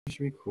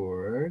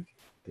record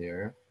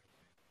there.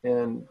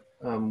 And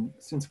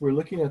since we're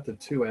looking at the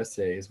two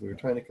essays, we were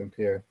trying to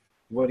compare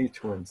what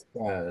each one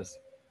says.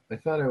 I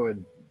thought I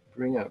would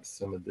bring up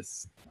some of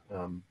this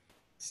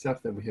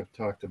stuff that we have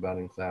talked about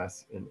in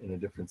class in a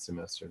different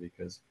semester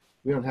because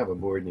we don't have a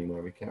board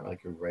anymore. We can't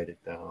like write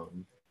it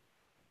down.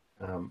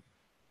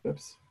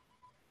 Oops.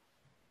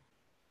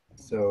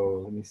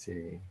 So let me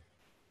see.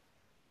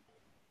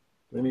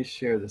 Let me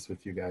share this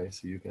with you guys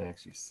so you can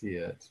actually see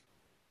it.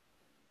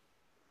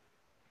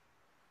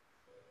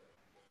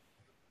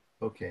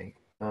 Okay.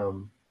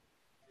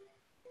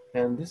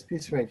 And this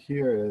piece right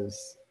here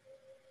is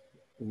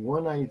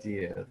one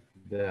idea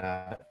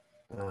that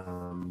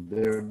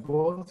they're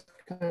both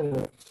kind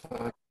of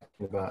talking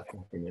about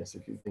happiness,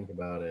 if you think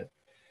about it.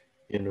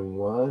 In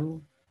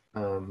one,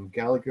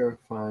 Gallagher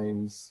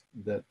finds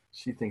that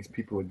she thinks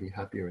people would be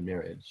happier in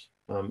marriage.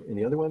 In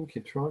the other one,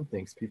 Catron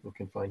thinks people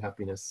can find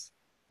happiness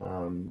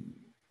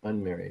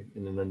unmarried,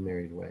 in an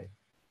unmarried way.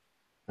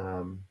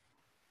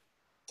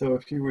 So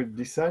if you were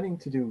deciding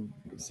to do,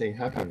 say,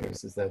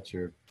 happiness, if that's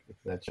your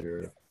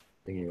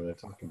thing you want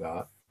to talk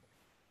about,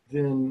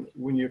 then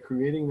when you're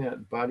creating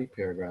that body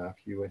paragraph,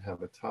 you would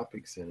have a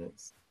topic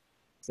sentence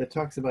that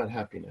talks about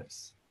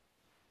happiness.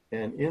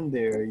 And in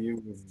there,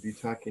 you would be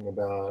talking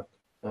about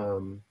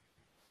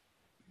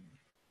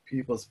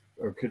people's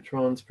or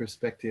Catron's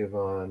perspective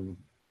on,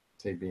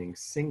 say, being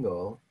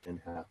single and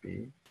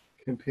happy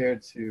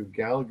compared to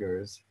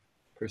Gallagher's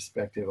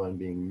perspective on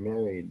being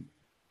married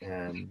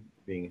and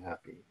being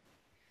happy.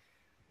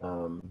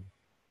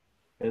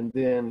 And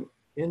then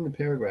in the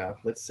paragraph,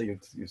 let's say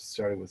you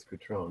started with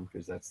Catron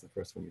because that's the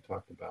first one you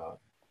talked about.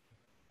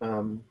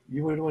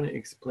 You would want to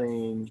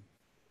explain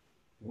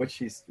what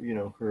she's,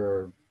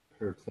 her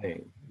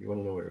claim. You want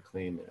to know what her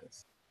claim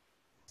is.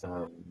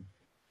 And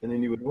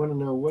then you would want to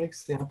know what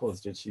examples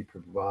did she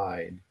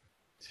provide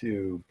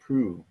to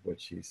prove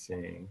what she's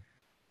saying.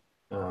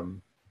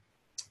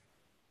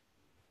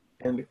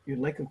 And you'd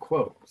like a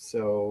quote.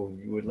 So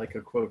you would like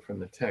a quote from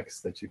the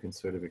text that you can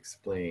sort of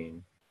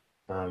explain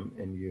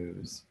and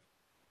use.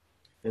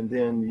 And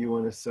then you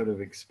want to sort of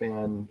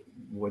expand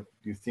what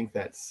you think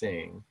that's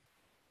saying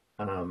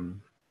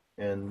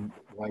and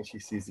why she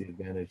sees the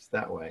advantage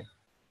that way.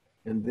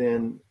 And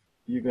then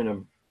you're going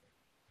to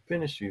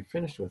you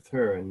finished with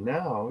her. And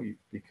now,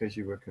 because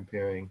you were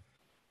comparing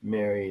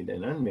married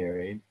and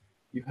unmarried,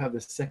 you have the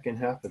second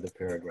half of the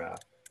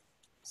paragraph.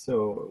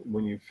 So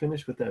when you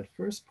finish with that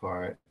first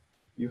part,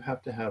 you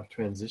have to have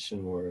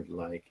transition word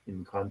like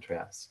in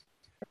contrast.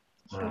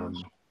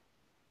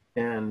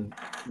 And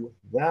with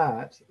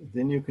that,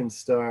 then you can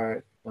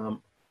start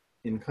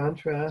in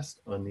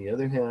contrast. On the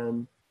other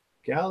hand,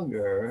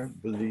 Gallagher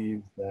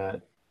believes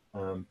that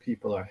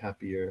people are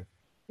happier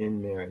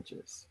in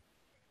marriages.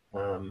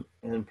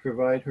 And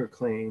provide her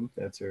claim,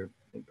 that's her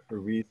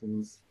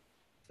reasons,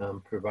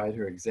 provide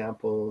her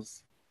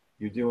examples.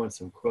 You do want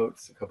some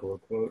quotes, a couple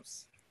of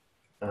quotes,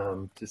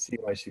 to see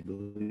why she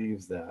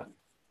believes that.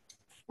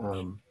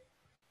 And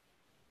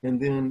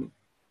then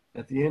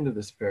at the end of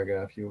this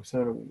paragraph, you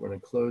sort of want a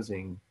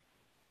closing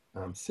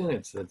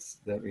sentence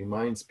that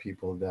reminds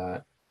people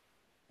that,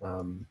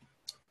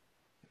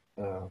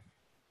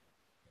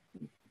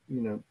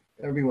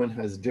 everyone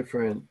has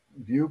different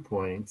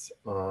viewpoints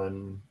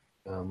on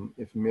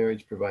if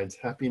marriage provides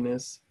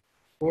happiness,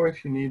 or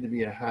if you need to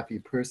be a happy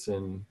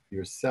person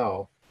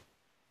yourself,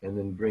 and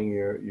then bring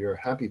your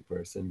happy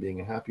person, being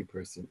a happy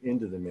person,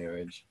 into the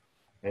marriage.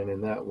 And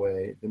in that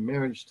way, the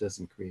marriage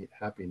doesn't create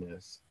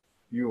happiness.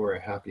 You were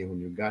happy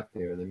when you got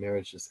there. The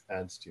marriage just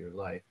adds to your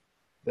life.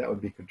 That would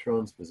be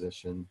Catron's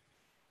position.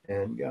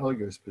 And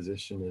Gallagher's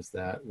position is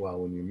that, well,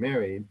 when you're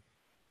married,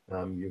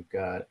 you've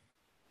got,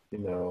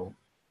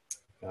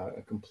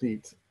 a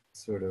complete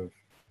sort of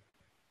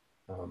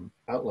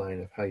outline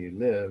of how you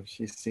live.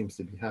 She seems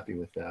to be happy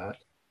with that.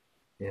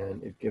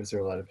 And it gives her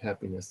a lot of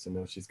happiness to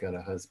know she's got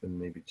a husband,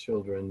 maybe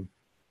children,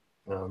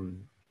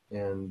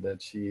 and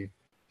that she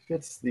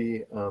fits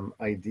the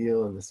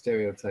ideal and the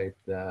stereotype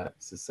that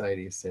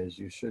society says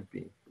you should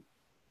be.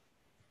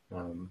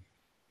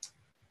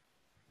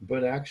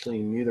 But actually,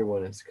 neither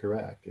one is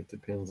correct. It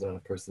depends on a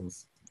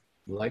person's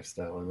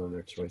lifestyle and on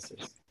their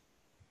choices.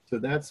 So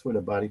that's what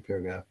a body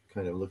paragraph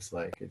kind of looks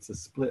like. It's a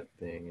split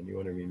thing, and you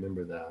want to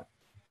remember that.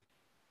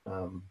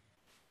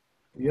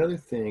 The other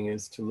thing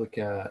is to look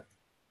at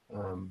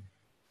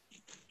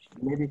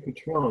maybe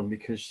Catron,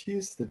 because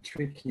she's the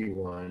tricky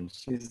one.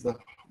 She's the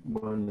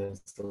one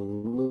that's a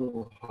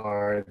little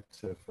hard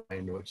to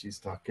find what she's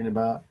talking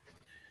about.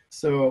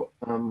 So,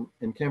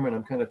 and Cameron,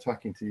 I'm kind of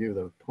talking to you,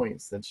 the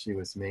points that she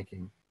was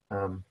making.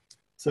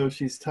 So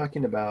she's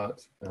talking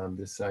about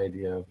this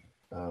idea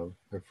of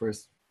her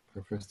first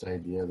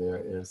idea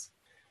there is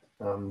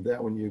that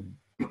when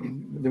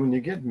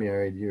you get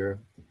married, your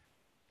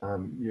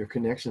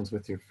connections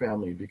with your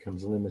family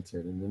becomes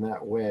limited, and in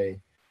that way,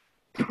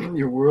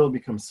 your world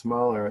becomes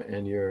smaller,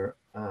 and you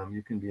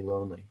can be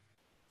lonely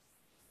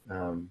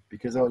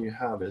because all you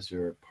have is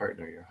your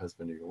partner, your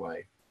husband or your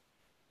wife.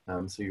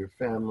 So your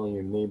family,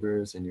 your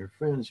neighbors, and your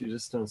friends, you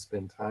just don't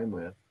spend time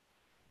with.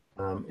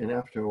 And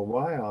after a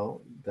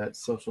while, that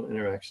social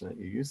interaction that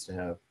you used to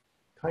have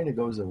kind of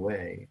goes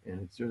away,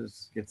 and it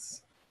just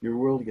gets, your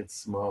world gets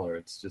smaller.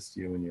 It's just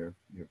you and your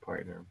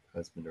partner,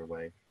 husband or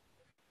wife.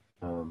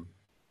 Um,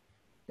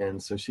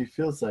 and so she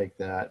feels like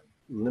that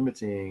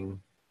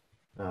limiting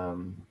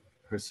um,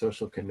 her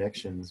social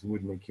connections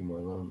would make you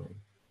more lonely.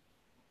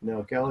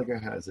 Now, Gallagher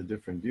has a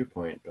different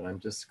viewpoint, but I'm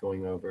just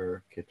going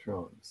over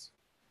Catron's.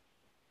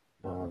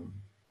 Um,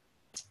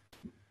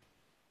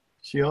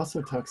 she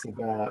also talks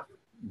about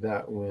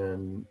that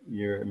when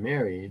you're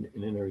married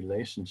and in a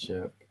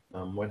relationship,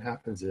 what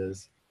happens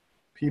is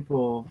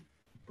people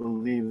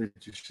believe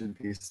that you should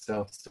be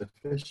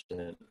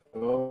self-sufficient.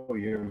 Oh,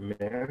 you're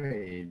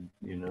married,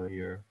 you know,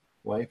 your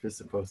wife is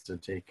supposed to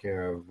take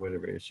care of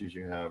whatever issues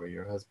you have, or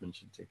your husband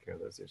should take care of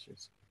those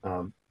issues.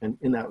 And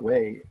in that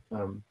way,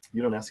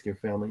 you don't ask your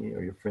family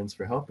or your friends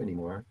for help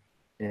anymore,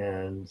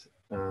 and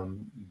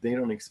they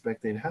don't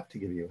expect they'd have to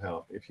give you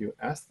help. If you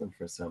ask them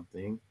for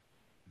something,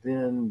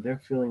 then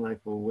they're feeling like,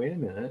 well, wait a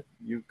minute,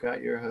 you've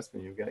got your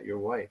husband, you've got your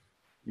wife,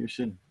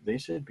 they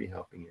should be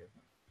helping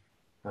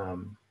you.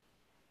 Um,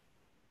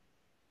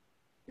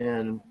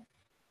 and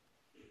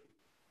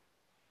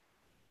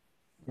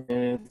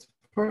and it's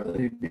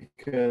partly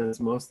because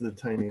most of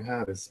the time you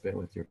have is spent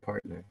with your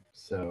partner,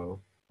 so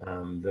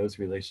those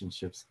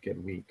relationships get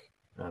weak.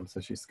 So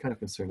she's kind of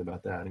concerned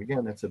about that, and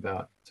again, that's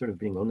about sort of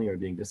being lonely or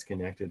being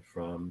disconnected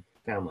from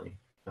family.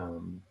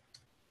 Um,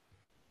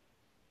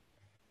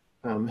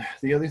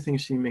 the other thing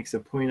she makes a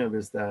point of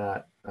is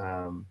that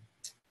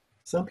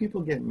some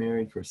people get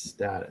married for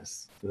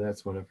status. So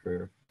that's one of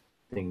her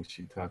things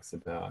she talks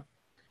about.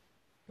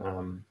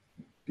 Um,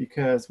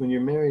 because when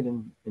you're married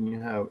and you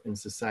have in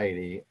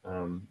society,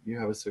 you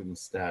have a certain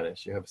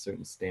status, you have a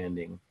certain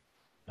standing,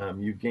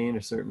 you gain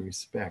a certain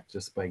respect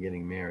just by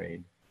getting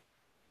married.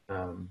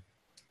 Um,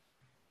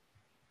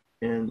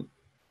 and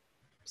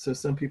so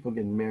some people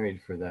get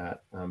married for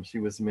that. She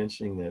was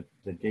mentioning that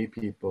the gay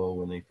people,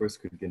 when they first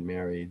could get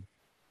married,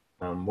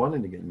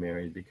 wanted to get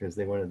married because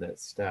they wanted that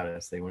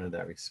status, they wanted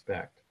that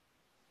respect.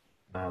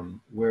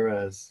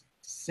 Whereas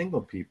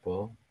single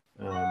people,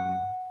 um,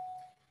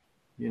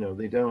 you know,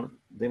 they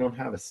don't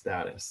have a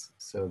status,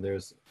 so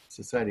there's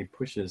society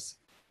pushes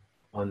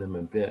on them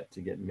a bit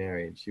to get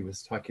married. She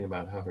was talking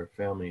about how her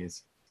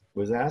families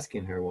was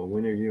asking her, well,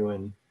 when are you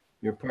and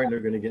your partner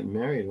going to get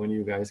married? When are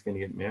you guys going to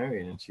get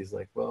married? And she's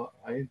like, well,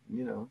 I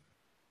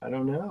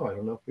don't know. I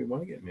don't know if we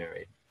want to get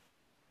married.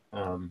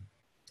 Um,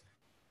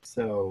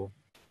 so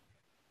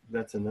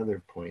that's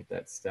another point,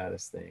 that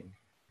status thing.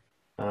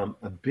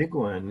 A big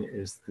one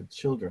is the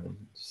children.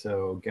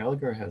 So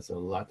Gallagher has a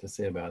lot to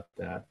say about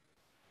that.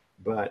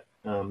 But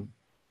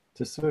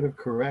to sort of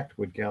correct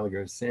what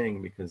Gallagher is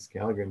saying, because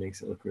Gallagher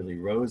makes it look really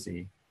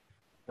rosy,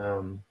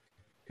 um,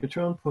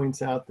 Catron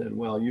points out that,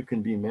 well, you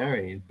can be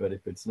married, but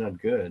if it's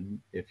not good,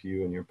 if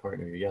you and your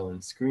partner yell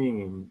and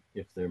scream,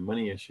 if there are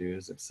money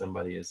issues, if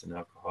somebody is an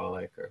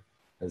alcoholic or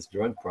has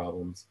drug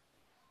problems,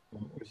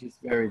 which is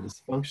very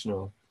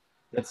dysfunctional,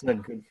 that's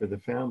not good for the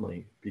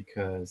family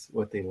because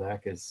what they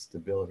lack is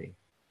stability.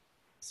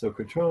 So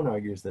Catron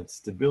argues that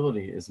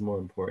stability is more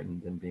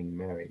important than being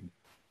married,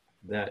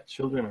 that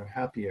children are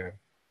happier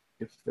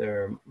if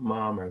their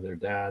mom or their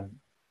dad,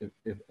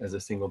 if as a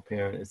single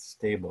parent, is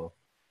stable,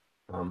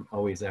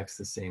 always acts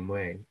the same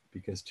way,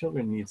 because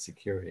children need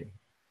security.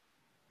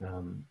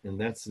 And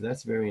that's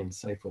a very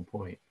insightful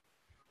point.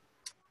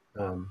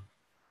 Um,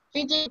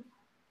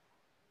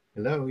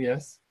 Hello,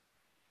 yes?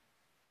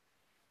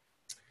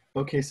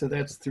 Okay, so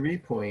that's 3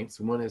 points.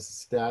 One is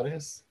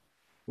status,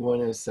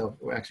 one is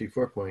actually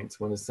 4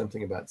 points. One is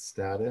something about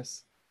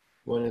status,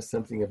 one is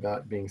something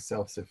about being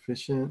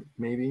self-sufficient,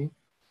 maybe.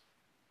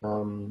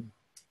 Um,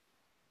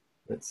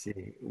 let's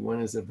see,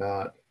 one is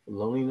about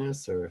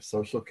loneliness or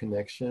social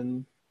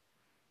connection.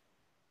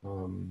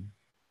 Um,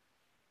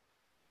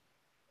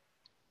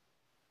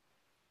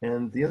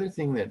 and the other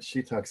thing that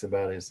she talks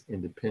about is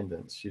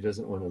independence. She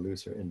doesn't want to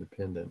lose her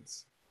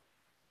independence.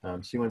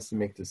 She wants to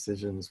make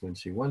decisions when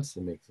she wants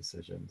to make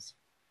decisions.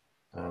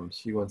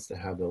 She wants to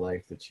have the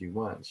life that she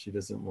wants. She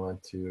doesn't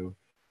want to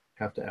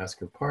have to ask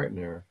her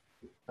partner,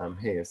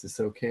 hey, is this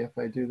okay if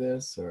I do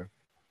this? Or,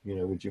 you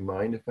know, would you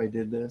mind if I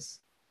did this?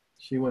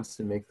 She wants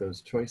to make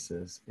those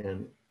choices.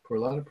 And for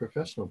a lot of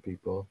professional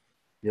people,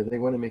 yeah, they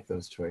want to make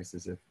those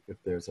choices. If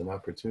there's an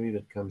opportunity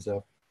that comes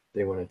up,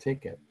 they want to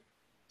take it.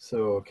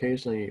 So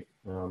occasionally,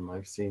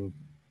 I've seen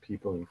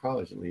people in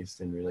college, at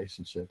least in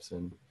relationships,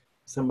 and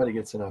somebody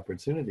gets an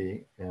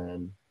opportunity,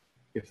 and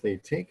if they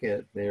take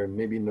it, they're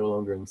maybe no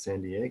longer in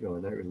San Diego,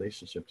 and that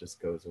relationship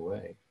just goes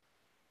away.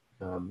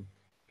 Um,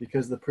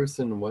 because the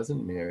person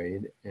wasn't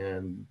married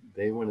and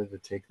they wanted to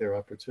take their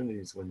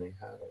opportunities when they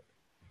had it.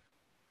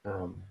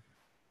 Um,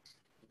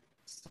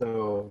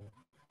 so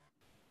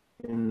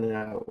in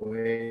that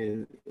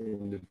way,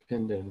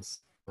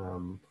 independence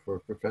for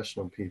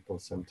professional people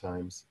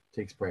sometimes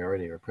takes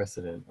priority or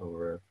precedent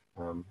over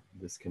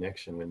this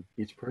connection when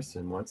each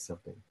person wants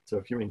something. So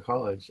if you're in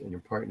college and your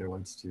partner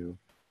wants to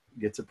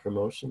gets a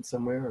promotion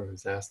somewhere or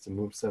is asked to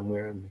move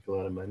somewhere and make a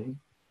lot of money,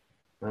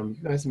 you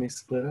guys may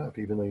split up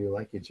even though you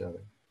like each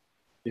other.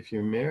 If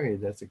you're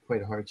married, that's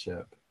quite a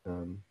hardship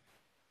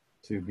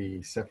to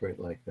be separate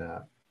like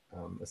that,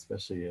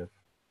 especially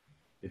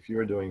if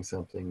you're doing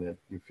something that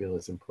you feel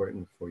is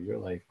important for your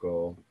life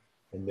goal,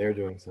 and they're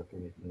doing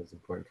something that is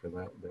important for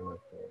their life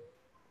goal.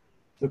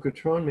 So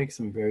Catron makes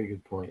some very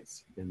good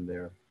points in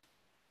there.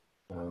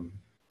 Um,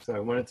 so I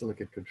wanted to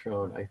look at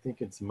Catron. I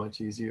think it's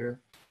much easier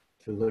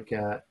to look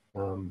at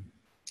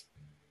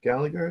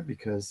Gallagher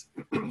because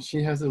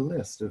she has a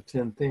list of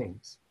 10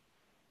 things.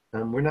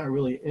 We're not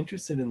really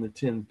interested in the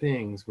 10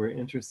 things. We're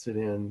interested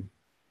in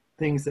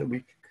things that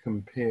we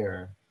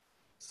compare.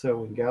 So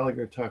when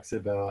Gallagher talks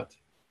about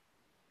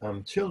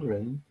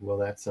children, well,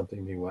 that's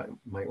something you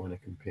might want to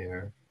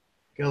compare.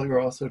 Gallagher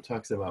also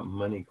talks about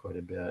money quite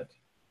a bit,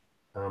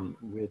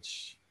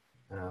 which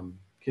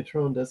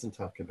Catron doesn't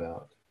talk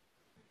about.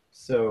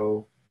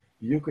 So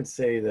you could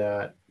say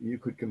that you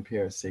could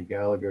compare, say,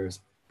 Gallagher's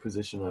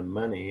position on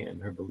money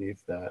and her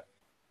belief that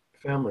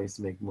families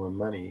make more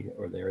money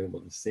or they're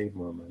able to save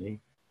more money,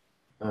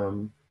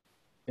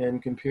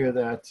 and compare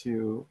that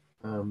to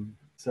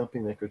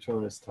something that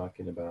Catron is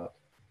talking about,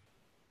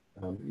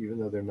 even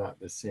though they're not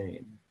the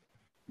same.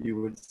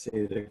 You would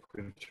say that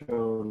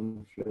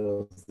Catron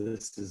feels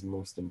this is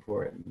most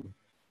important.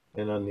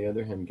 And on the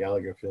other hand,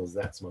 Gallagher feels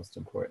that's most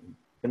important.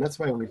 And that's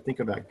why when we think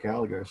about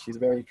Gallagher, she's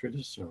very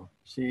traditional.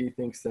 She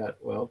thinks that,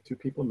 well, two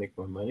people make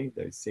more money,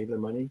 they save the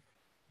money.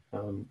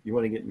 You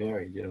want to get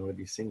married, you don't want to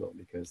be single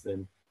because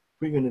then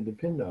who are you going to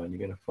depend on? You're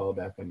going to fall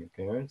back on your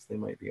parents, they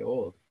might be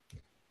old.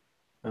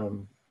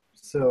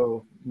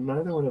 So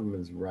neither one of them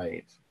is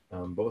right.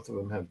 Both of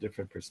them have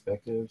different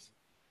perspectives,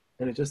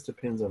 and it just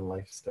depends on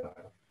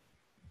lifestyle.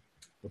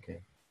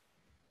 Okay.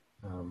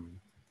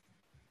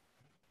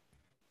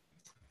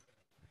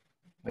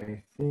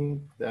 I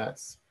think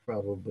that's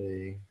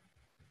probably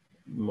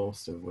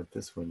most of what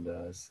this one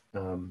does.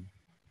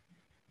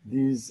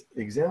 These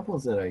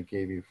examples that I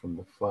gave you from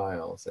the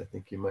files, I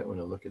think you might want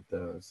to look at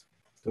those.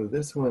 So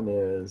this one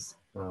is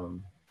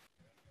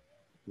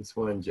this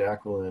one,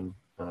 Jacqueline,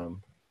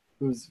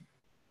 who's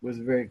was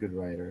a very good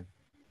writer.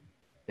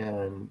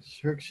 And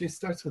she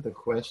starts with a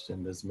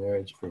question: does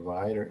marriage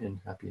provide or end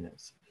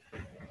happiness?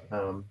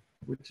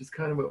 Which is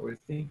kind of what we're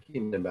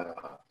thinking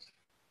about.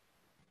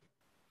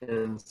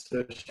 And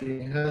so she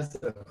has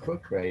a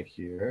hook right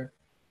here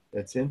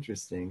that's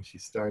interesting. She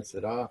starts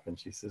it off and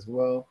she says,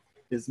 well,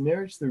 is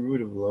marriage the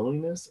root of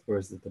loneliness or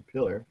is it the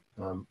pillar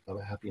of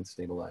a happy and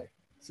stable life?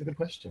 It's a good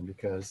question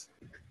because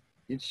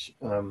each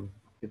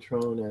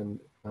Catron and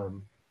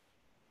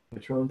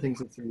Catron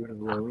thinks it's the root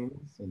of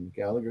loneliness and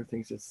Gallagher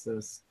thinks it's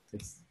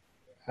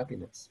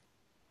happiness.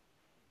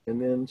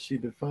 And then she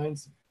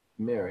defines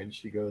marriage.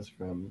 She goes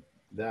from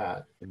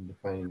that in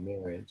defining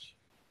marriage.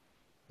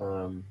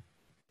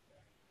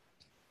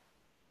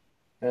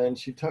 And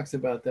she talks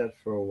about that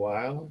for a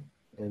while,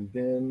 and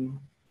then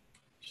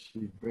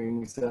she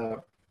brings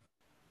up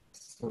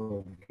some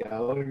of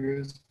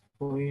Gallagher's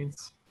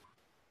points,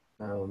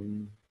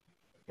 and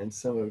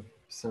some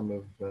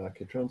of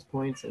Catron's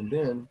points, and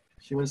then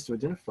she wants to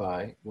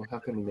identify, well, how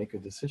can we make a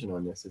decision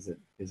on this? Is it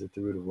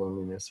the root of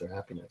loneliness or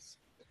happiness?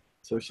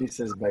 So she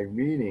says by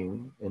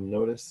reading, and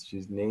notice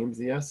she names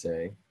the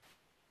essay,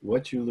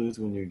 What You Lose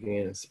When You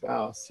Gain a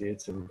Spouse, see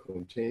it's in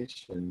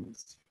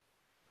quotations.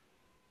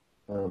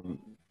 The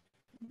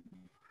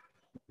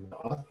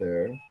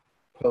author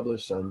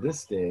published on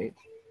this date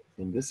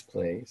in this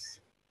place,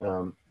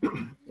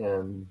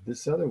 and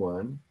this other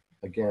one,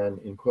 again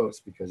in quotes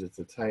because it's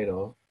a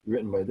title,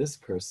 written by this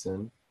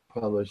person,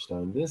 published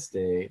on this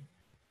date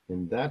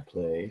in that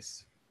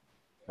place,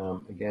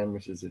 again,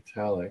 which is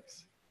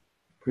italics,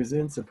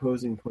 presents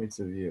opposing points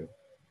of view.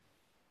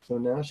 So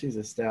now she's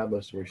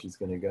established where she's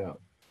going to go.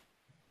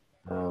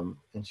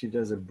 And she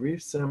does a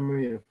brief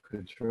summary of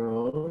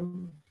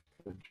Catron.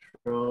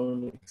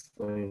 Catron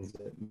explains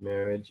that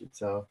marriage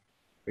itself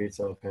creates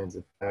all kinds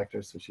of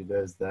factors, so she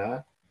does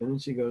that. And then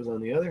she goes on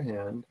the other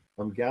hand,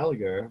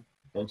 Gallagher,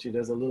 and she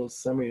does a little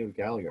summary of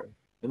Gallagher.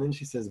 And then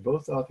she says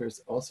both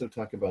authors also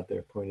talk about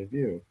their point of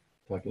view,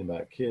 talking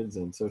about kids,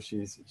 and so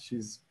she's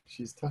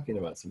talking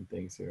about some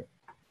things here.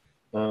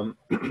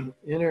 In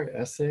her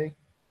essay,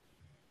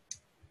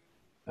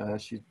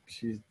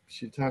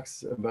 she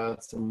talks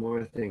about some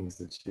more things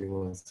that she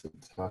wants to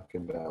talk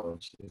about when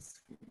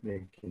she's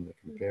making the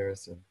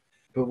comparison.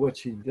 But what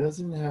she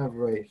doesn't have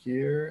right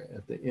here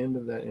at the end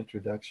of that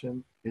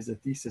introduction is a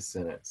thesis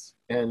sentence.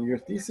 And your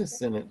thesis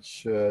sentence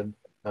should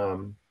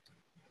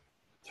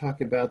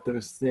talk about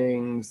those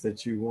things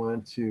that you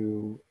want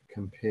to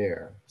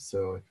compare.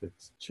 So if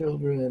it's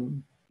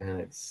children and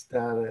it's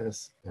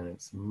status and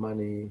it's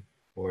money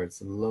or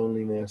it's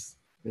loneliness,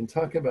 then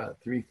talk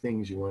about 3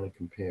 things you want to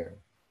compare.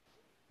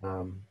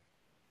 And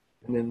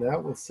then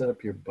that will set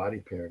up your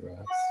body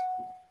paragraphs.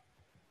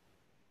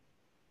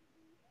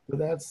 So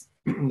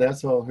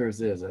that's all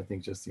hers is, I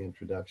think, just the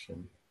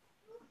introduction.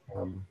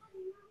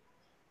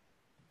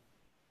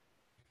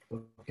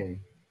 Okay.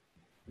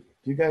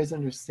 Do you guys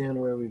understand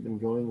where we've been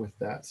going with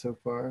that so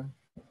far?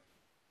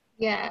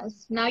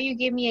 Yes. Now you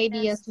give me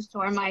ideas to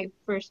start my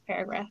first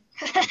paragraph.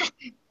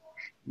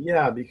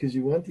 Yeah, because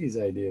you want these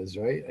ideas,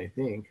 right? I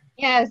think.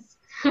 Yes,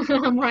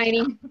 I'm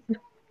writing.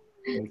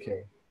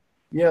 Okay.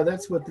 Yeah,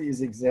 that's what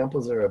these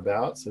examples are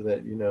about, so that,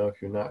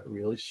 if you're not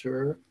really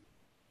sure,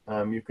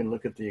 you can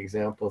look at the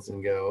examples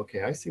and go,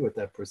 okay, I see what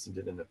that person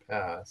did in the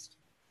past.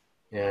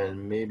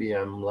 And maybe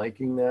I'm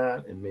liking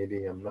that, and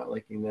maybe I'm not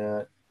liking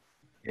that.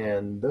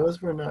 And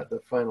those were not the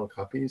final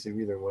copies of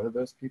either one of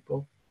those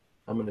people.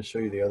 I'm going to show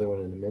you the other one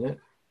in a minute.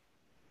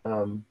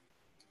 Um,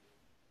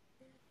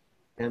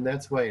 and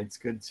that's why it's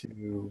good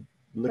to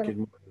look at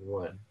more than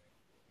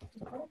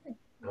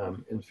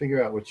one, and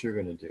figure out what you're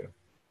going to do.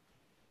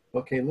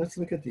 Okay, let's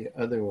look at the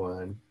other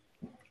one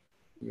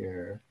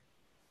here.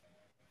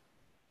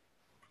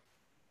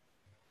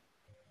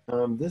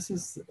 This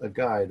is a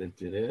guy that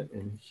did it,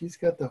 and he's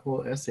got the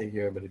whole essay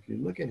here, but if you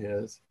look at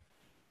his,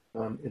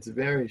 it's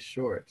very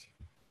short.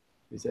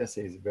 His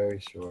essay is very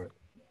short.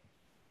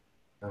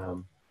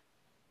 Um,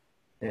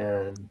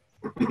 and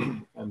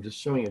I'm just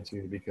showing it to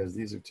you because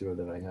these are two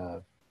that I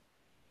have.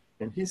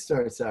 And he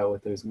starts out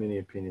with there's many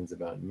opinions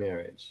about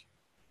marriage.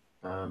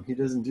 He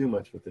doesn't do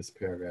much with this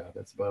paragraph.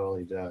 That's about all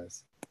he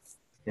does.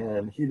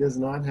 And he does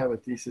not have a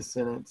thesis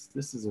sentence.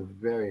 This is a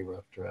very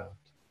rough draft.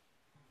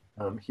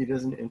 He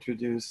doesn't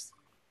introduce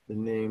the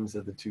names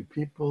of the two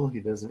people.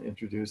 He doesn't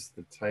introduce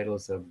the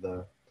titles of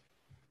the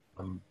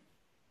um,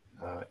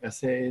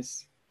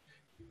 essays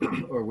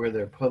or where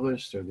they're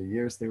published or the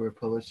years they were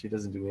published. He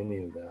doesn't do any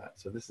of that.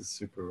 So this is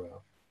super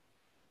rough.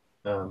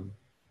 Um,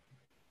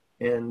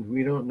 and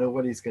we don't know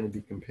what he's going to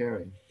be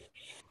comparing.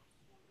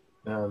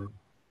 Um,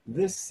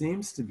 this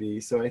seems to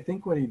be, so I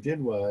think what he did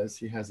was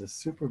he has a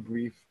super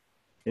brief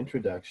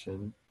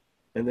introduction,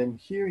 and then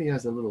here he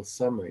has a little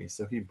summary.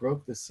 So he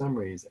broke the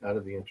summaries out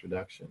of the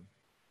introduction.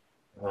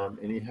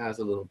 And he has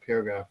a little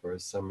paragraph or a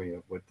summary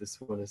of what this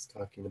one is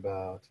talking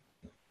about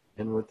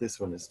and what this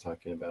one is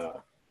talking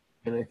about.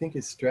 And I think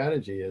his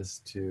strategy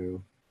is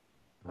to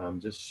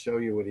just show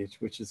you what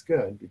each, which is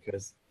good,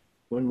 because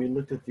when we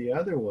looked at the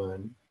other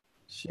one,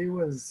 she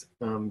was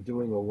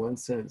doing a one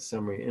sentence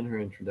summary in her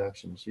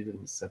introduction. She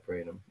didn't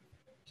separate them.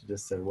 She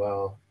just said,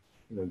 well,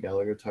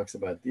 Gallagher talks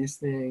about these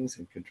things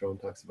and Catron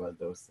talks about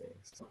those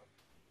things.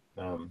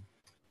 Um,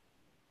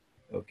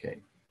 okay.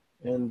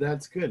 And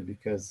that's good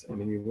because, I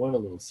mean, you want a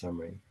little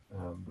summary.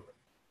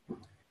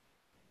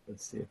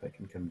 Let's see if I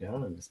can come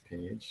down on this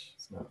page.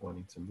 It's not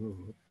wanting to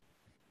move.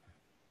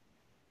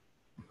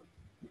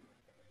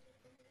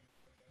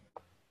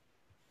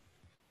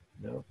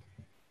 Nope.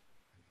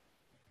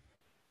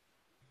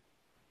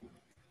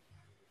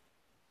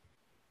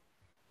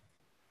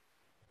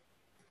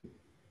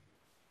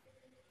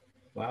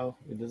 Wow,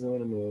 it doesn't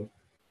want to move.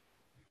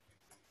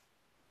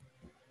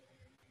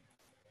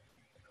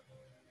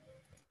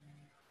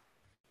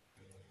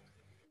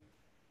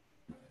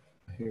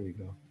 Here we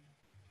go.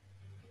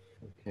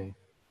 Okay.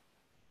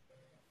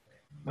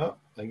 Oh,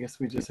 I guess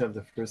we just have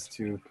the first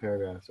two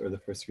paragraphs or the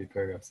first three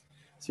paragraphs.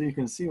 So you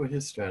can see what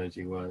his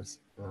strategy was.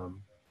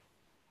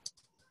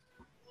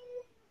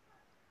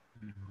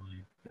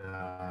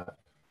 Uh,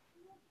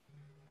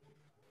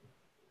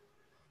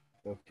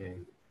 okay.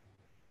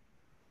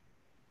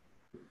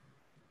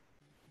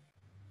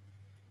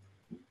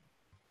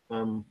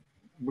 Um,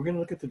 we're going to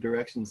look at the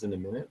directions in a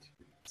minute.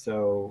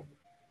 So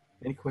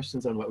any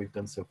questions on what we've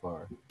done so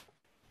far?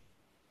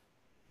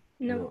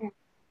 No. No.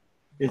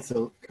 It's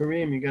a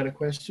Kareem, you got a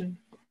question?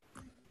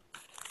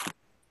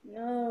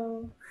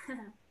 No.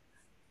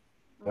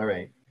 All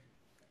right.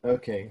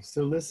 Okay.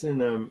 So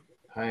listen,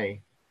 hi.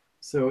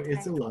 So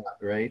it's a lot,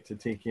 right, to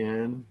take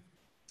in.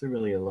 It's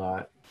really a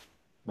lot.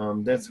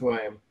 That's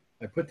why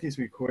I put these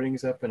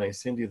recordings up and I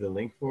send you the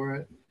link for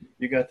it.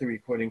 You got the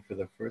recording for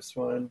the first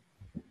one.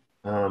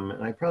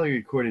 And I probably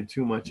recorded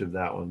too much of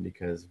that one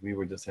because we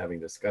were just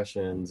having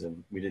discussions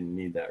and we didn't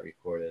need that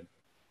recorded.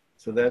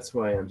 So that's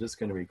why I'm just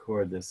going to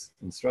record this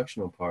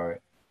instructional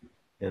part,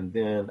 and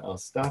then I'll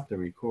stop the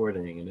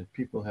recording. And if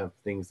people have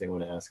things they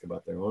want to ask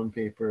about their own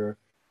paper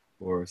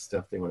or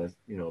stuff they want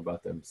to,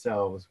 about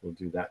themselves, we'll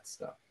do that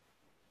stuff.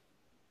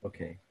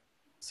 Okay.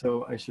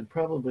 So I should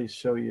probably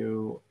show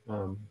you,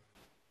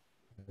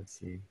 let's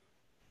see.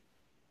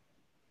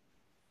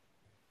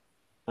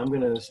 I'm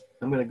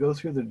gonna go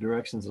through the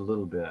directions a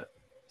little bit.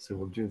 So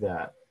we'll do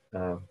that.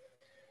 And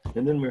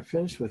then we're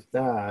finished with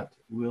that.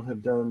 We'll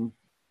have done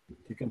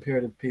the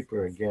comparative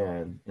paper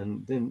again.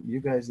 And then you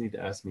guys need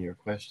to ask me your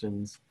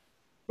questions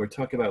or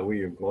talk about where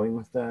you're going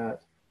with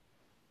that.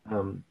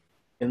 And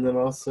then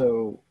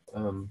also,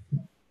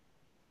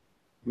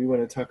 we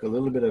want to talk a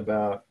little bit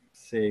about,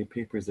 say,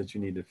 papers that you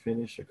need to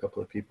finish. A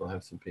couple of people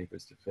have some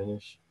papers to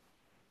finish.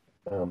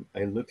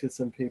 I looked at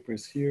some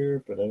papers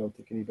here, but I don't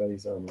think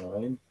anybody's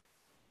online.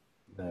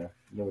 Nah,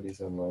 nobody's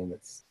online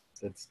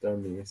that's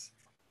done these.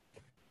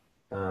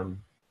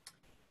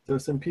 So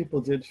some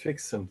people did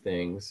fix some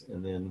things,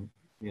 and then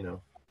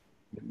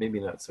maybe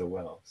not so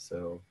well.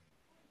 So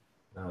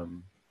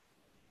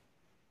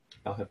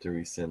I'll have to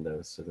resend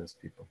those to those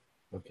people.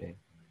 Okay.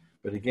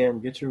 But again,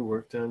 get your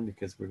work done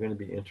because we're going to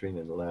be entering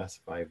in the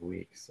last 5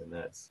 weeks, and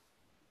that's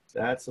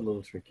a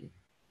little tricky.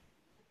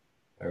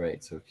 All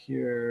right, so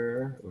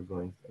here we're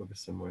going over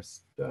some more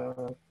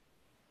stuff.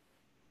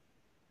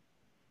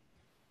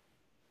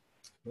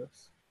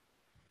 Whoops.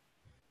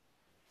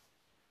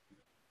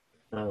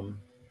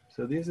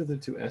 So these are the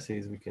two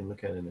essays we can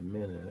look at in a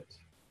minute.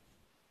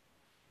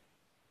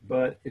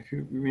 But if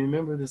you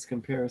remember this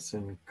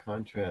comparison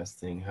contrast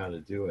thing, how to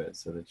do it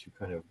so that you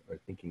kind of are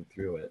thinking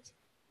through it,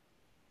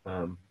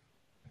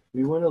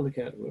 we want to look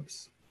at,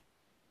 whoops,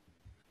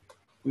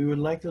 we would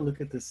like to look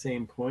at the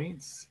same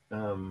points.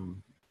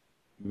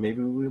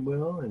 Maybe we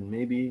will, and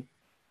maybe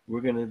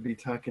we're going to be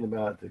talking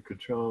about the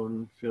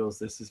Catron feels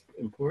this is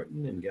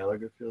important and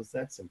Gallagher feels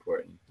that's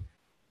important.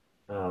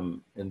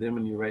 And then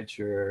when you write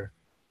your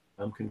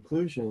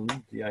conclusion,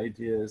 the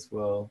idea is,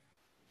 well,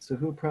 so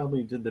who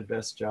probably did the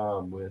best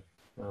job with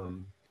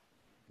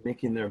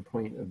making their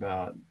point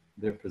about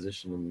their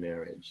position in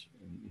marriage,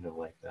 and,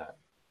 like that.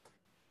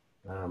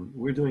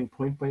 We're doing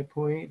point by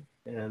point,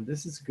 and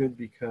this is good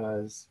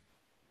because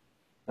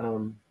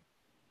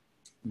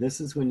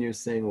this is when you're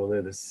saying, well,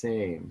 they're the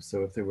same.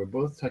 So if they were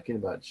both talking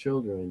about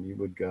children, you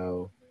would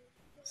go,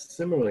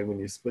 similarly when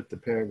you split the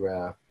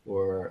paragraph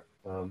or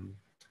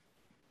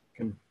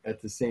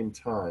at the same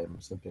time,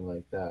 something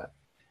like that.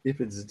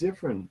 If it's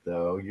different,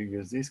 though, you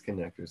use these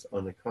connectors.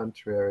 On the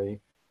contrary,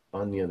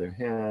 on the other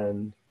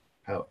hand,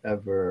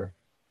 however,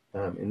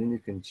 and then you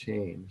can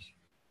change.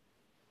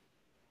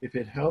 If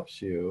it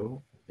helps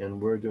you,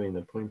 and we're doing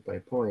the point by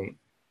point,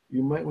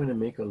 you might want to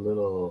make a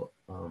little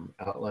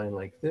outline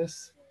like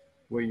this,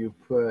 where you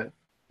put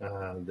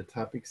the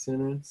topic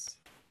sentence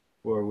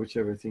for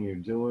whichever thing you're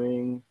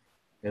doing,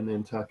 and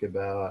then talk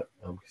about,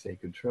 say,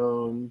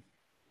 Catron,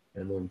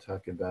 and then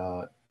talk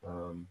about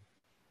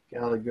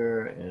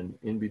Gallagher, and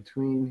in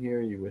between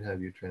here you would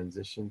have your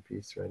transition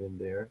piece right in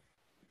there.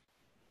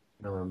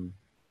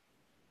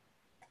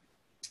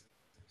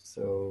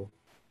 So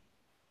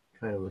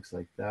kind of looks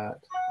like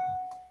that.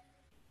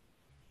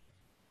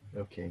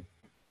 Okay,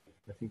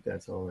 I think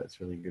that's all that's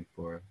really good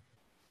for.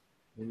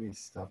 Let me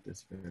stop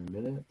this for a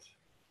minute.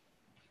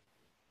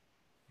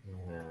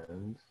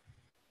 And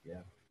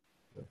yeah,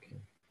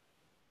 okay.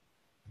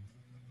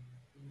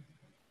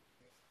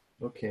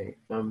 Okay,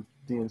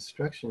 the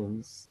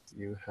instructions,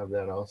 you have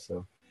that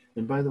also.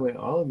 And by the way,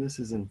 all of this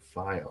is in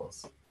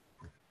files.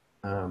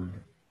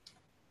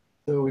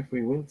 So if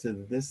we went to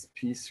this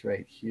piece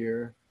right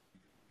here,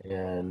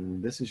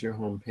 and this is your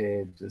home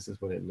page, this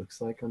is what it looks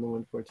like on the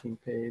 114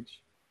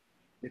 page.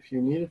 If you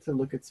needed to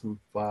look at some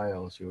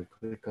files, you would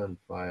click on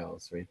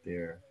files right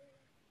there.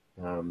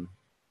 And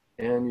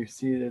you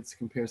see that it's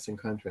comparison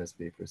contrast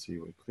paper, so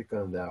you would click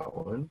on that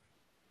one,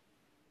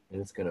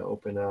 and it's going to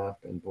open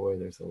up, and boy,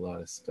 there's a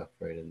lot of stuff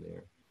right in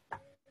there.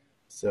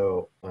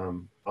 So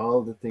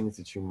all the things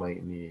that you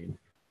might need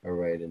are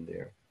right in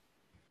there.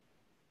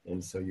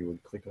 And so you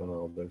would click on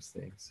all those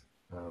things.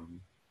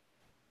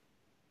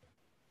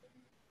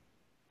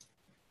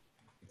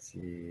 Let's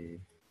see,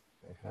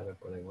 I had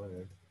up what I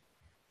wanted.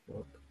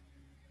 Nope.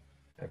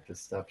 I have to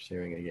stop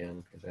sharing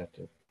again because I have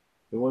to.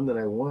 The one that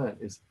I want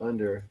is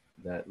under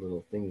that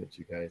little thing that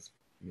you guys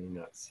may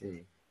not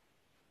see.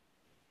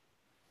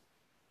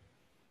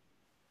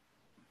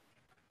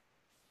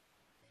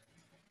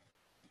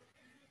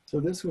 So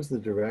this was the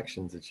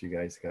directions that you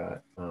guys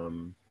got.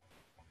 And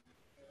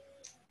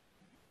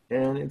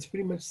it's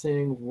pretty much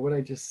saying what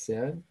I just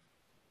said.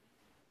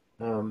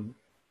 And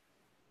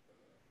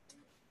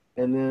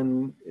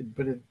then,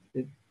 but it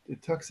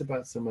talks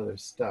about some other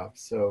stuff.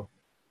 So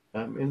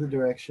in the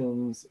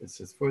directions, it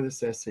says, for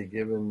this essay,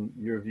 given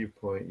your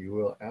viewpoint, you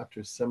will,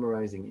 after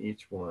summarizing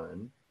each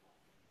one,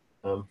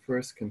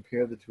 first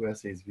compare the two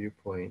essays'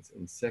 viewpoints,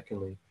 and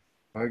secondly,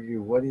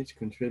 argue what each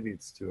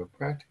contributes to a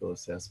practical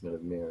assessment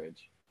of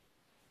marriage.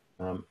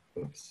 And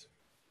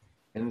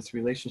its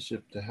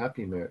relationship to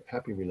happy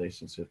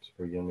relationships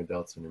for young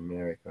adults in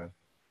America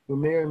who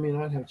may or may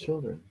not have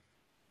children.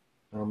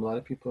 A lot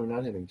of people are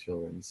not having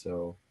children,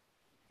 so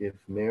if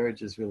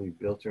marriage is really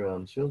built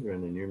around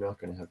children and you're not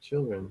going to have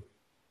children,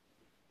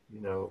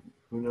 who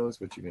knows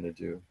what you're going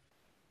to do.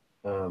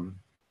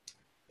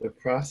 The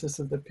process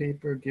of the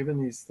paper, given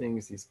these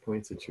things, these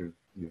points that you've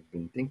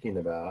been thinking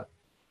about,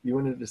 you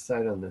want to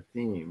decide on the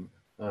theme.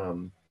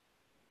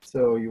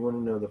 So you want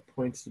to know the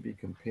points to be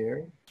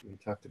compared. We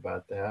talked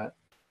about that.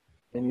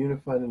 And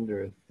unified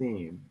under a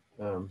theme.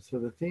 So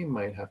the theme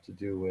might have to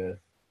do with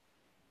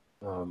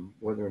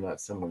whether or not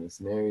someone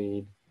is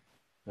married.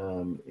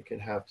 It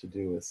could have to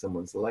do with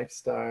someone's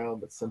lifestyle,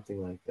 but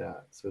something like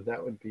that. So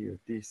that would be your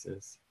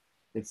thesis.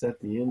 It's at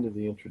the end of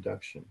the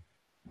introduction.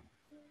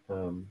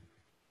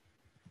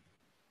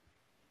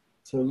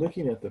 So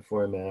looking at the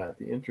format,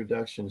 the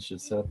introduction should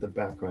set up the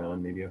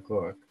background, maybe a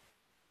hook,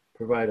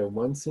 provide a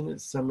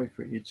one-sentence summary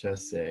for each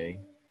essay,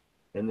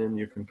 and then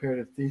your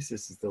comparative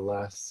thesis is the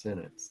last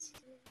sentence.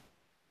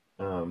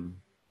 And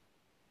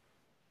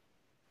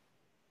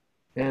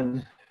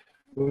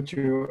what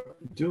you're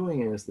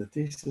doing is the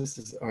thesis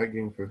is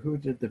arguing for who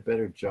did the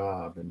better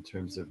job in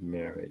terms of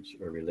marriage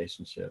or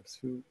relationships,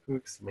 who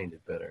explained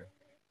it better.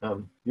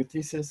 Your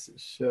thesis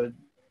should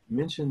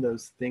mention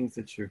those things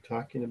that you're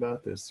talking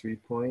about, those 3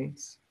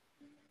 points,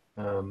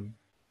 um,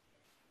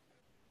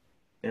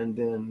 and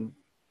then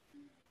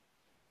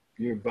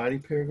your body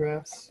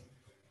paragraphs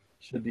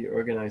should be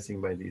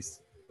organized by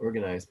these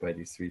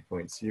 3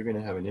 points. So you're going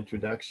to have an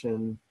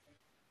introduction.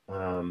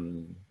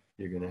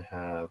 You're going to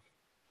have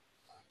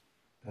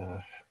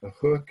a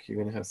hook. You're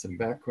going to have some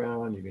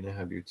background. You're going to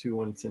have your 2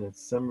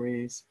 one-sentence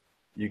summaries.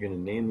 You're going to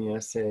name the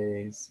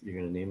essays. You're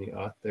going to name the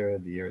author,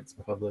 the year it's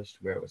published,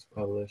 where it was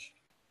published,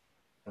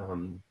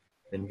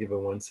 and give a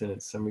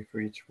 1-sentence summary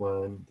for each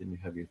one. Then you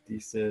have your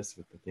thesis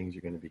with the things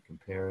you're going to be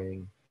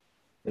comparing.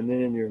 And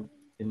then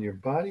in your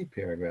body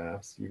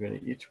paragraphs, you're going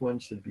to, each one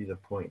should be the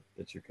point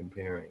that you're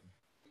comparing.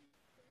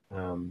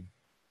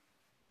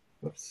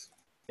 Whoops.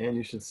 And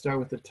you should start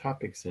with the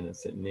topic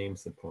sentence that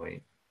names the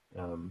point.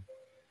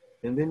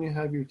 And then you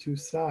have your 2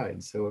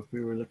 sides. So if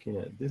we were looking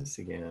at this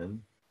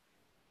again,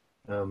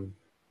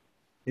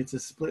 it's a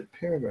split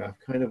paragraph,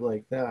 kind of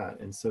like that.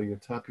 And so your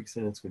topic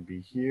sentence would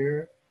be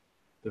here.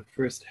 The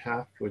first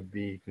half would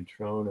be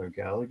Catron or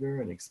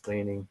Gallagher and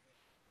explaining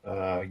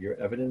your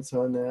evidence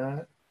on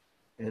that.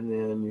 And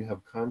then you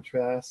have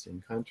contrast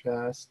and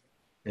contrast.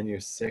 And your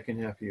second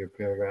half of your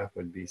paragraph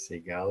would be, say,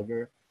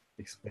 Gallagher,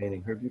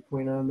 explaining her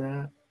viewpoint on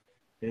that.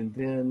 And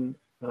then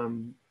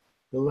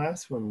the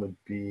last one would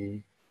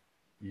be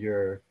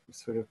your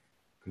sort of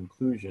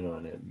conclusion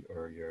on it,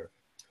 or your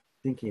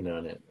thinking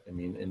on it. I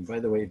mean, and by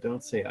the way,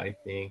 don't say I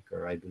think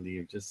or I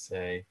believe, just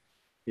say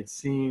it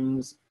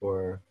seems,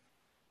 or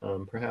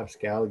perhaps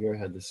Gallagher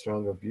had the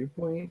stronger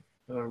viewpoint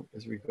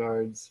as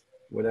regards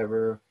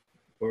whatever,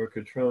 or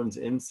Catron's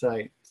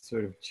insight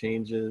sort of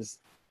changes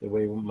the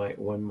way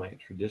one might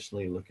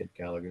traditionally look at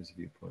Gallagher's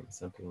viewpoint,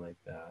 something like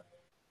that.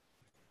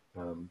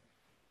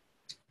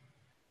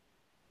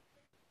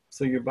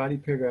 So your body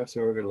paragraphs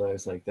are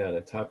organized like that: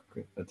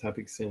 a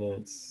topic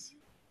sentence,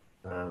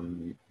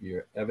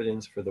 your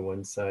evidence for the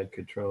one side,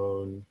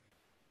 Catron,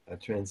 a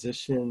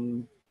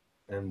transition,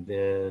 and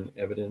then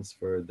evidence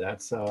for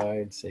that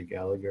side, say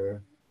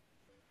Gallagher.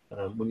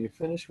 When you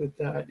finish with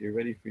that, you're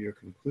ready for your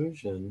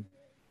conclusion,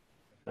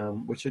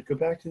 which should go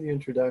back to the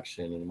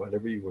introduction and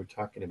whatever you were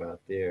talking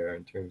about there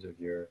in terms of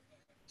your,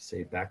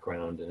 say,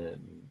 background in it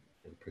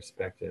and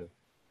perspective.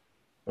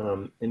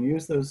 And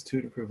use those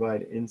 2 to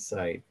provide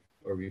insight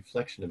or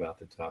reflection about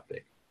the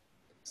topic.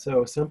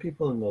 So some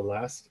people in the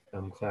last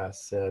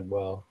class said,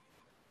 well,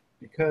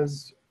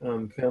 because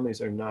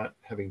families are not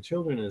having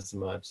children as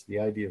much, the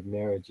idea of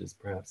marriage is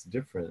perhaps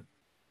different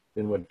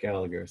than what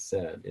Gallagher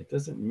said. It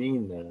doesn't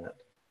mean that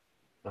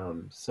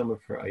some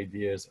of her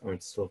ideas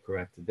aren't still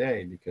correct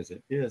today, because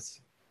it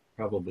is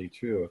probably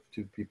true. If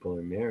 2 people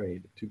are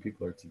married, if 2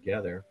 people are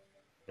together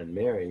and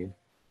married,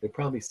 they're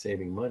probably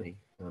saving money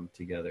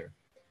together.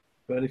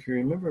 But if you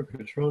remember,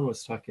 Catron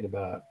was talking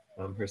about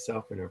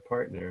herself and her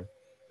partner.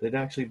 They'd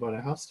actually bought a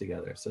house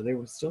together, so they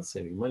were still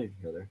saving money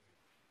together.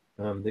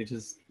 They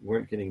just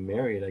weren't getting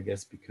married, I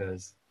guess,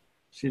 because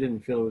she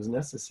didn't feel it was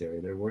necessary.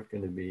 There weren't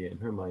going to be, in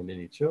her mind,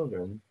 any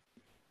children.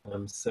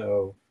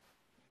 So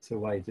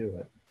why do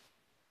it?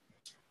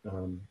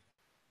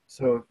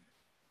 So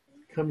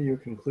come to your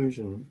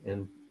conclusion,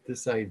 and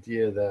this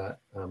idea that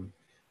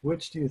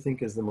which do you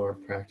think is the more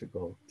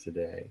practical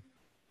today?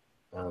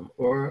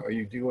 Or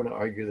do you want to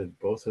argue that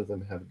both of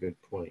them have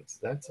good points?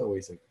 That's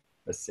always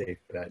a safe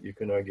bet. You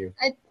can argue.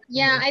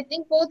 Yeah, I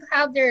think both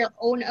have their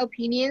own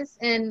opinions,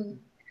 and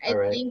I All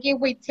right. think if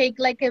we take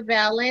like a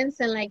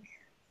balance and like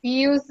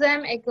fuse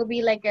them, it could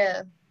be like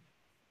a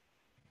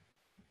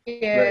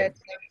Right. good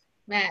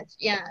match.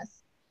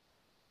 Yes.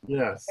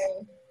 Yes,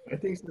 I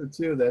think so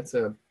too. That's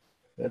a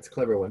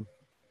clever one.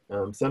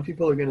 Some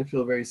people are going to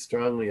feel very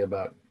strongly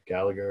about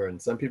Gallagher,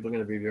 and some people are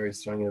going to be very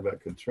strongly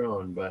about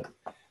Catron, but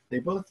they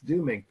both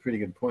do make pretty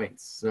good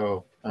points.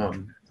 So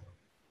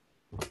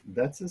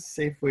that's a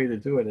safe way to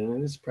do it, and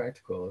it is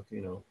practical. If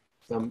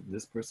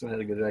this person had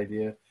a good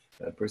idea,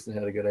 that person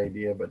had a good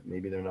idea, but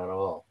maybe they're not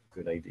all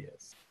good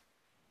ideas.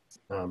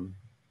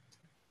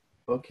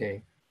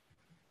 Okay,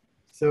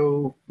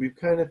 so we've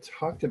kind of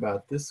talked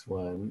about this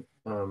one.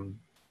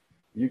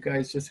 You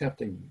guys just have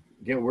to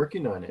get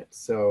working on it.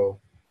 So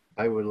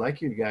I would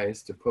like you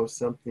guys to post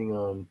something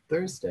on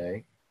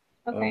Thursday.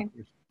 Okay.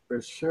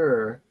 For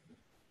sure,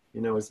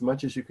 as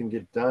much as you can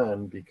get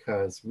done,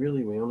 because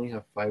really we only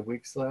have 5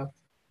 weeks left.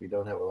 We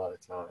don't have a lot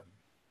of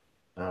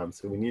time.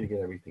 So we need to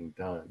get everything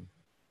done.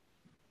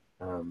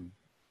 And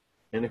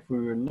if we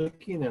were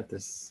looking at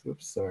this,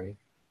 oops, sorry,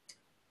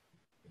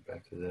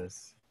 back to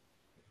this.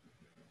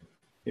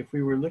 If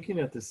we were looking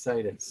at the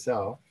site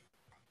itself,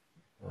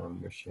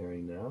 we're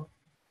sharing now.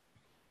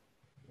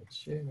 Let's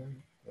share.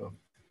 Oh,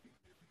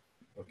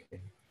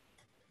 okay.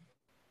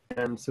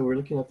 And so we're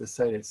looking at the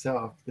site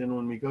itself. Then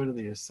when we go to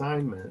the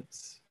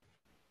assignments,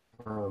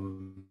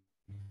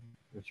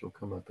 which will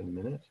come up in a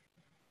minute,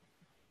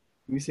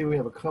 we see we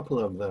have a couple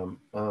of them.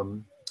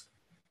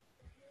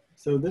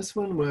 So this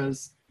one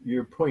was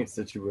your points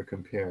that you were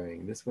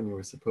comparing. This one you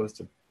were supposed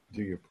to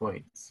do your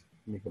points.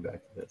 Let me go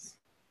back to this.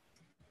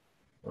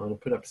 I want to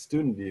put up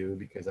student view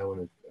because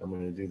I'm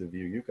going to do the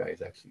view you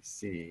guys actually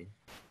see.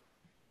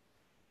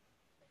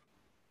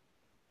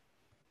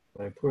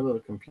 My poor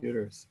little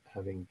computer's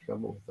having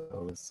trouble with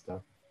all this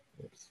stuff.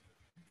 Oops,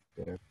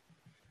 there.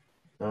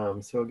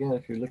 So again,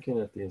 if you're looking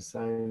at the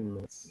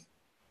assignments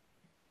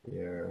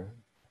here,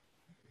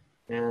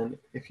 and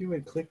if you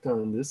had clicked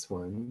on this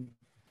one,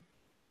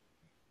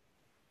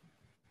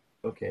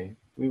 okay,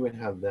 we would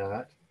have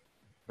that.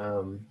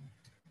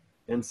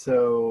 And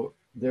so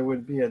there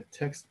would be a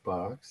text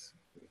box.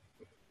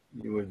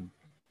 You would,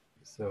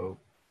 so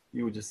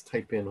you would just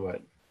type in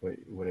what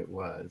it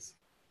was,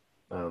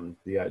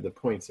 the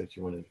points that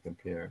you wanted to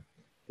compare.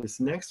 This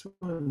next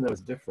one that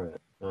was different.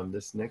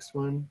 This next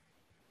one,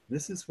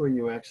 this is where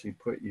you actually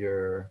put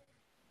your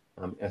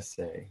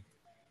essay.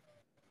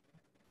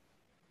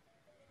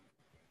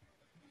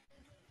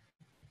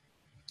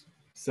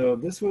 So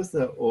this was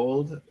the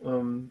old,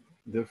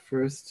 the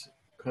first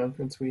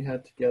conference we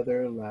had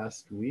together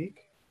last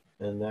week,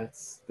 and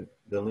that's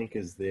the link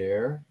is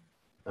there.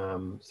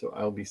 So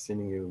I'll be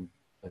sending you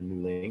a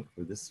new link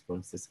for this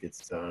once this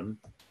gets done.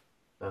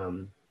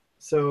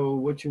 So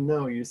what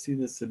you see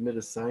the submit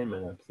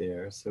assignment up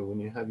there. So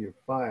when you have your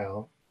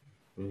file,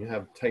 when you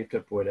have typed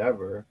up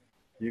whatever,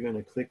 you're going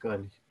to click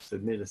on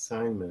submit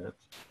assignment,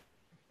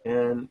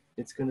 and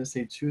it's going to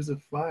say choose a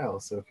file.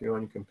 So if you're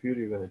on your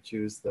computer, you're going to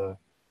choose the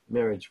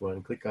marriage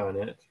one, click on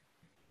it,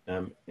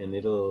 and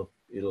it'll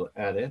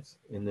add it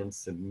and then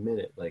submit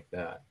it like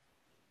that.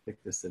 Click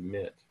the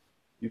submit.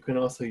 You can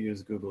also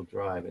use Google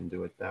Drive and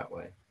do it that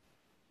way.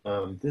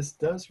 This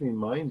does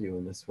remind you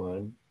in this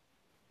one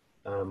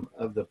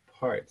of the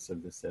parts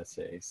of this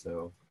essay.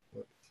 So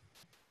let's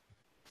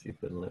see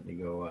if it'll let me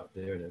go up.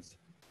 There it is.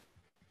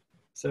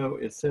 So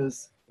it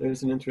says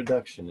there's an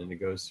introduction, and it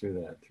goes through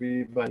that.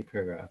 3 body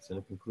paragraphs and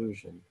a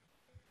conclusion.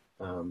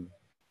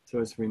 So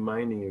it's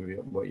reminding you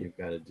of what you've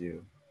got to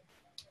do.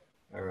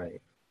 All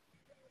right.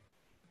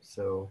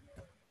 So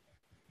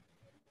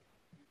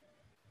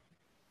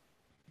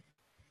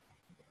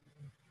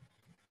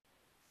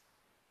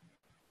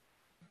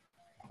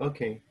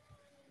okay.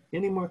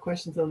 Any more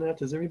questions on that?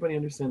 Does everybody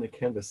understand the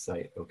Canvas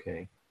site?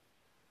 Okay.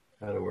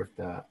 How to work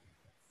that?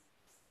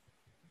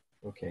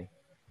 Okay.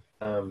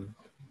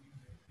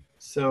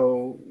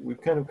 So we've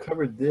kind of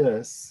covered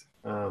this.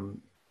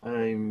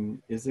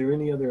 Is there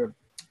any other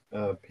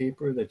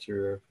paper that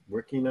you're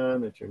working on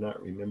that you're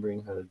not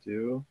remembering how to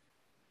do?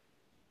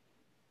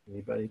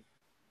 Anybody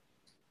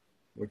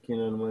working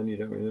on one, you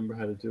don't remember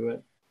how to do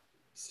it?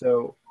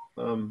 So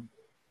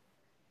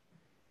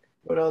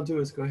what I'll do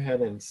is go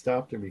ahead and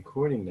stop the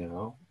recording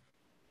now.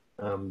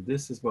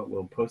 This is what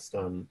we'll post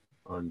on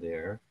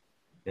there.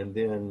 And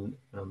then,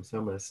 so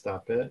I'm going to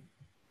stop it.